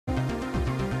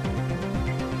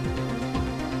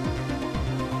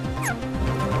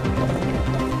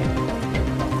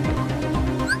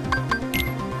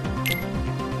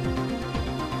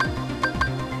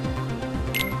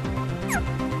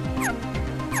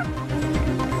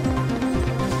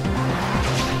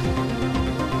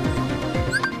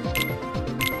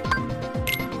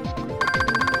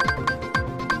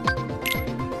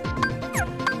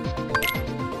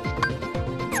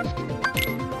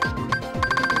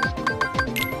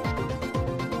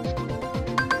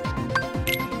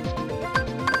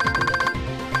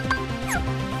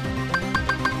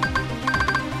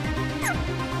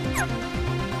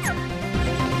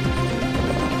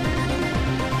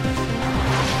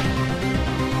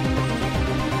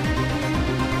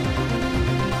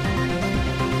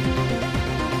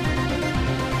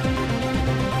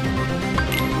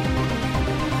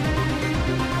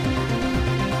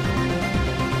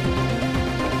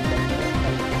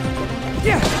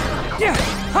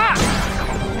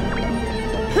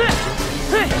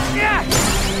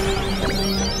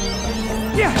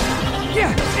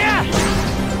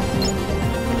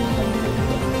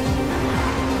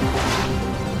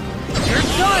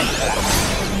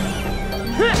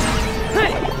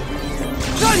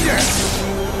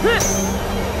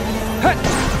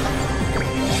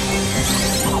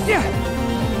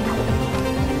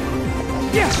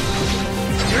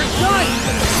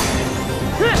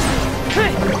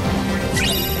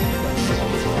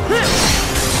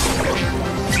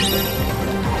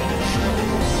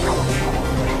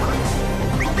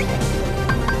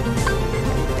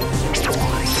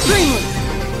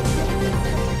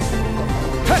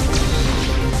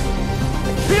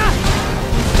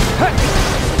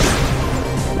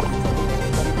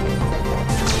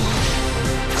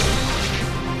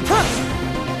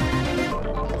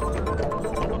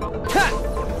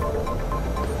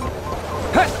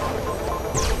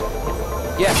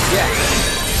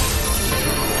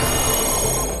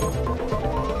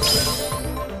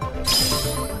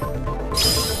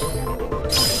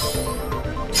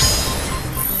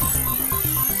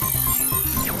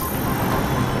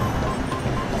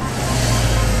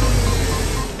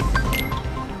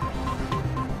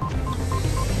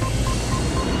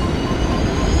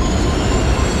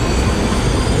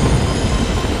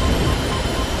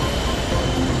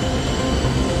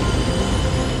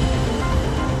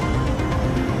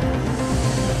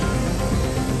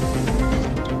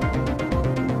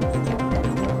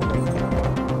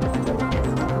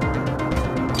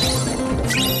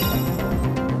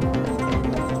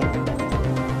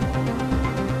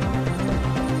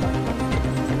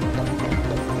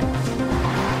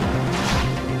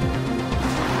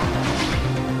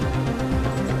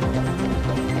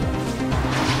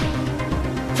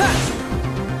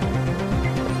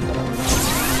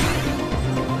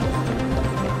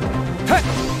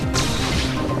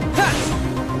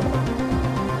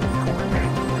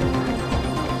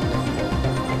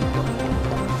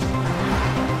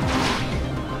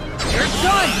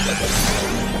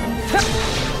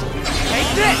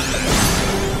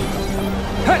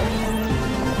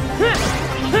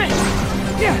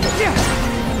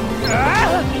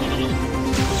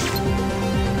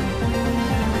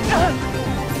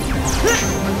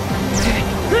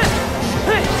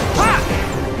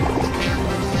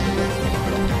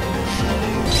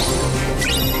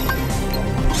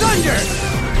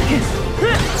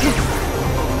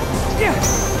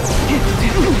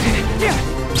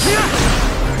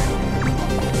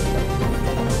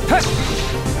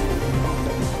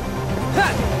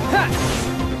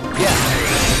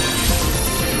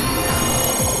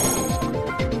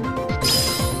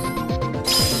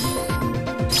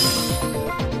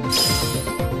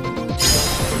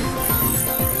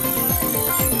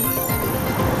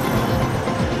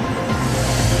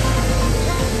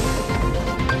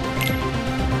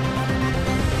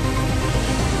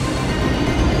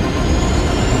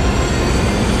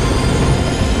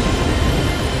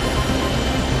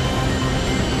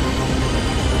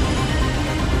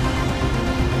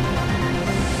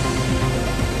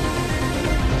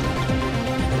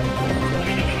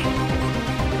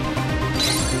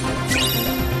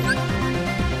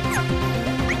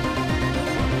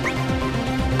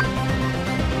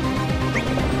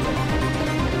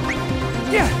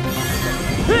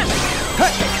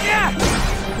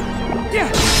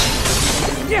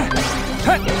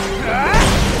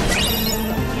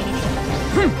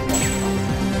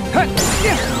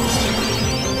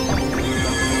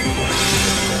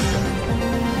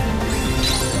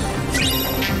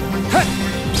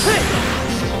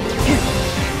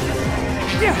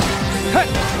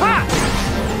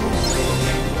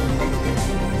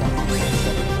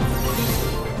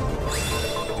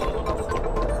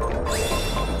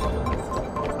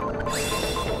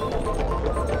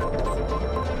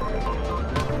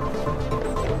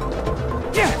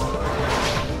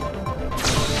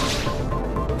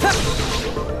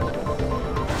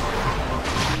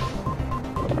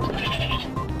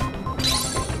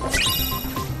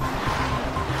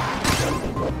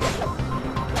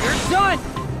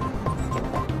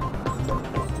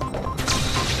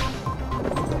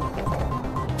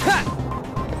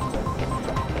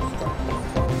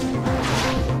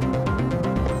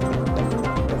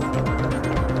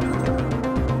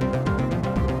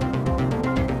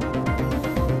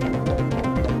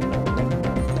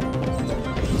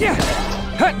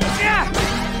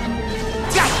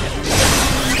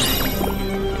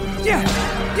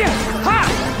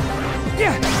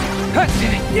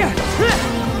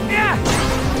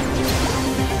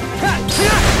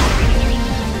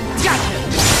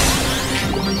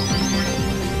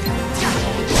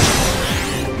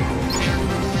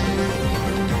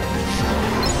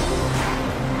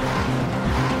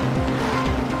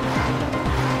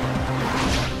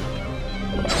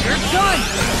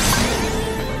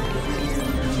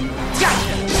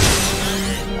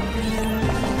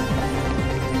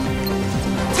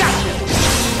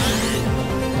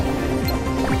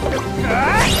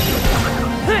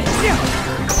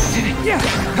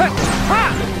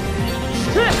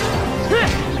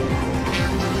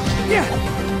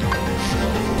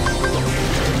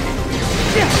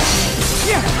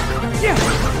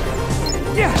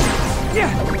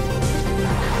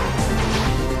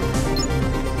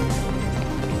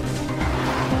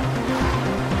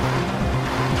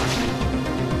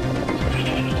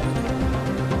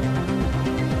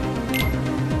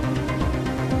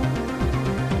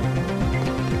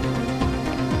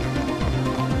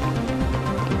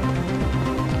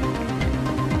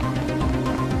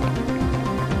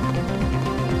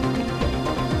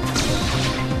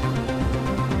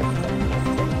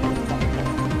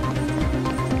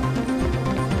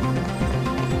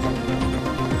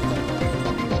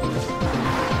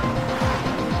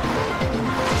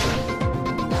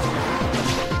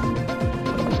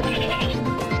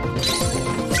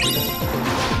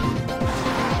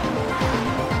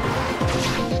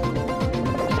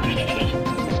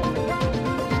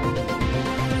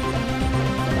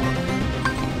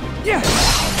Yeah!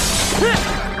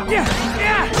 Yeah!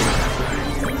 Yeah!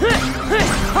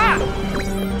 Ha!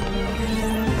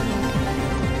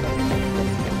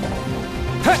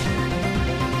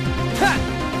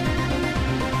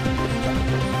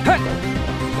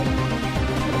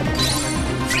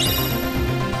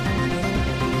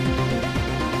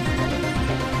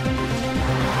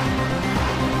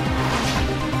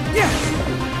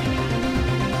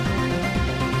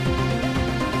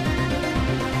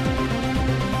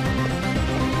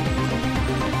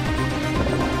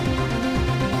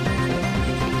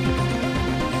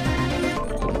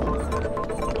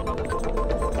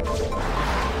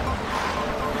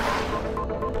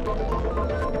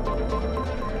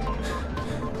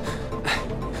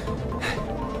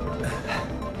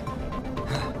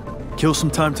 Kill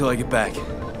some time till I get back.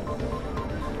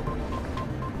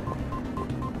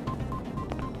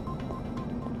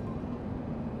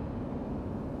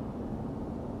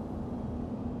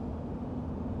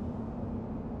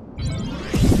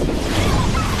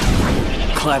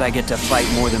 Glad I get to fight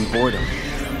more than boredom.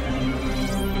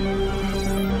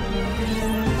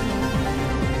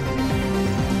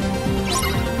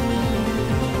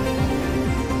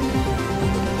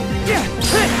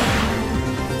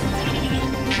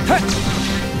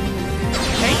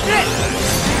 Take this!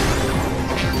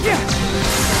 Yeah!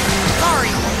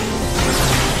 Sorry!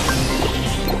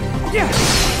 Yeah!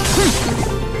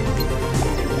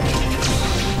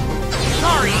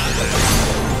 Sorry!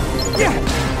 Yeah!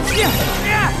 Yeah!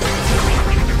 Yeah!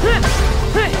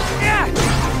 Yeah!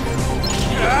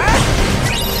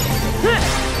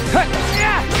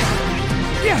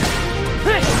 Yeah!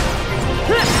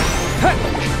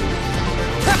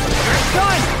 You're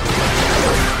done!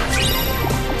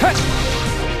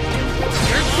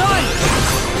 You're done!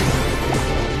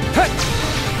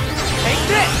 Take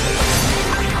this!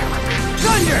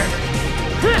 Thunder!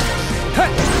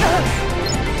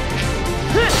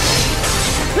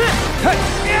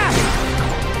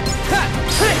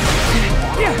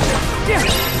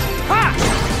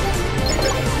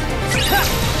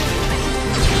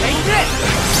 Take this!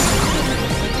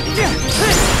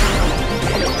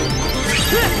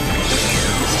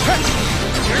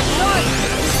 You're done!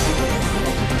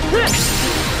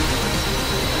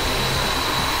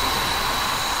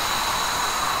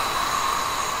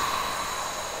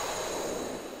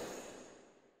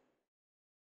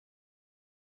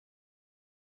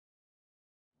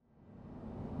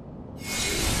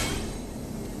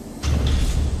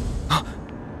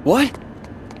 What?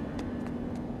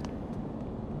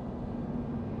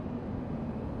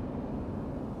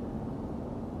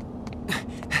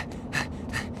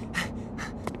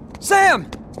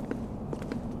 Sam!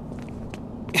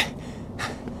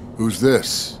 Who's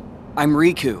this? I'm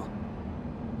Riku.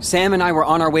 Sam and I were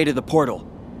on our way to the portal.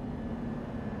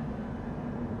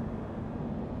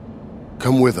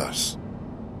 Come with us.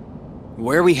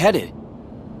 Where are we headed?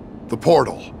 The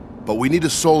portal. But we need a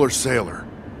solar sailor.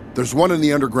 There's one in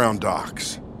the underground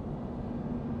docks.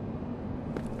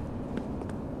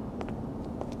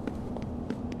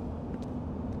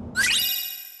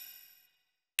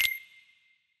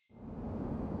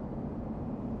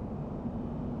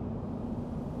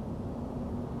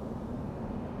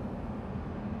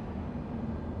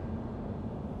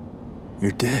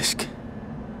 Your disc.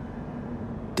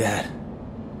 Dad.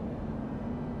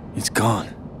 It's gone.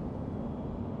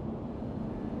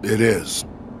 It is.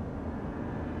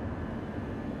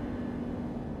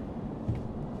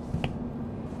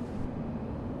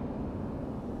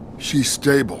 She's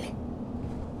stable.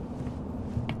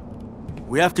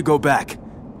 We have to go back.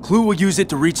 Clue will use it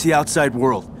to reach the outside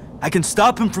world. I can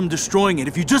stop him from destroying it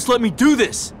if you just let me do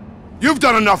this! You've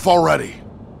done enough already!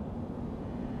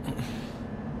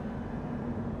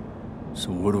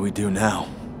 So what do we do now?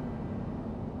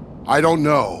 I don't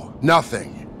know.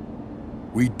 Nothing.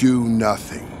 We do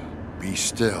nothing. Be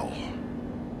still.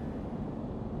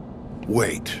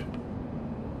 Wait.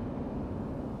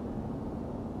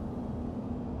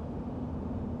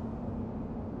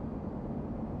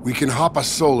 We can hop a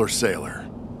solar sailor.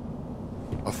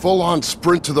 A full-on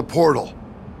sprint to the portal.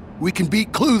 We can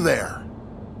beat Clue there.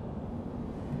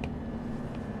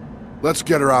 Let's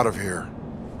get her out of here.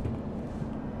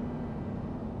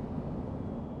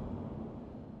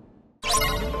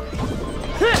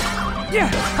 Yeah!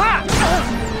 Ha!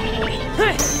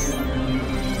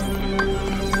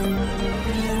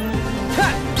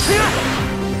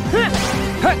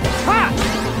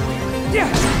 Yeah!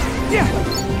 Yeah!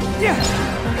 Yeah! Yeah!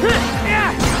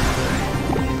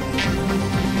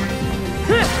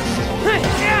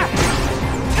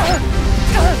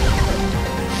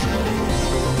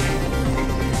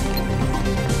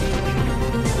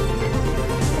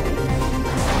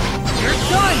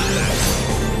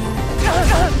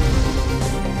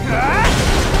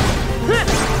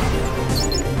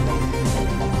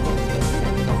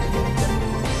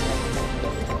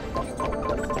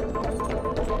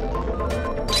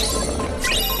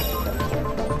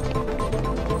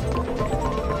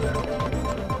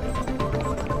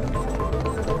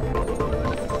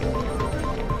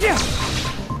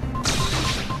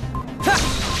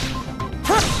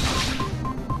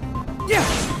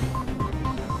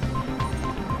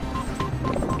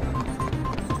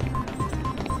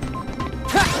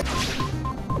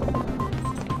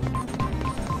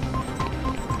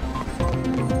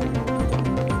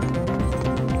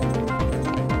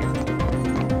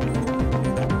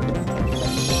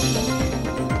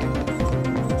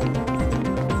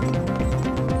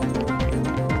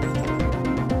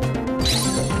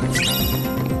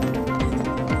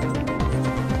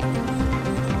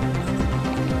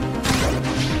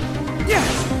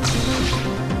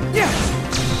 Yeah!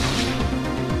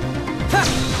 Ha!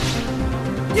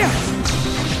 Yeah!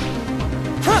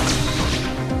 Ha!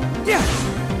 Yeah!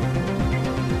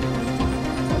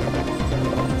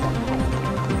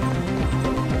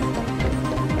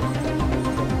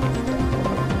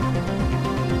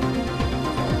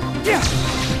 Yeah!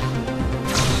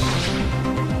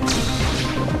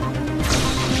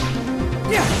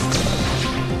 Yeah!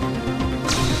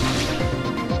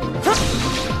 Huh!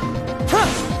 Huh!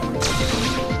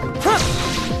 Huh!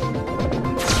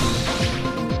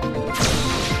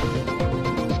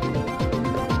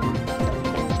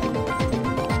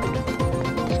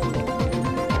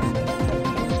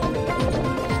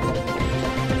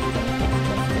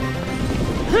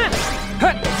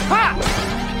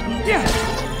 Yeah!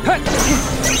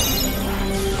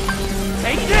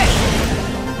 Take this!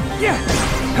 Yeah!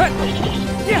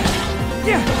 Yeah!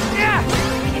 Yeah! Yeah!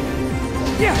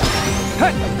 Yeah!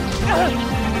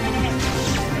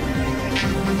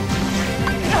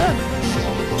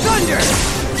 Thunder!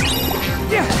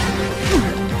 Yeah!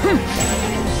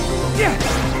 Yeah!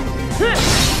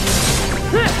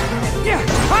 Yeah!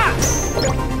 Ha!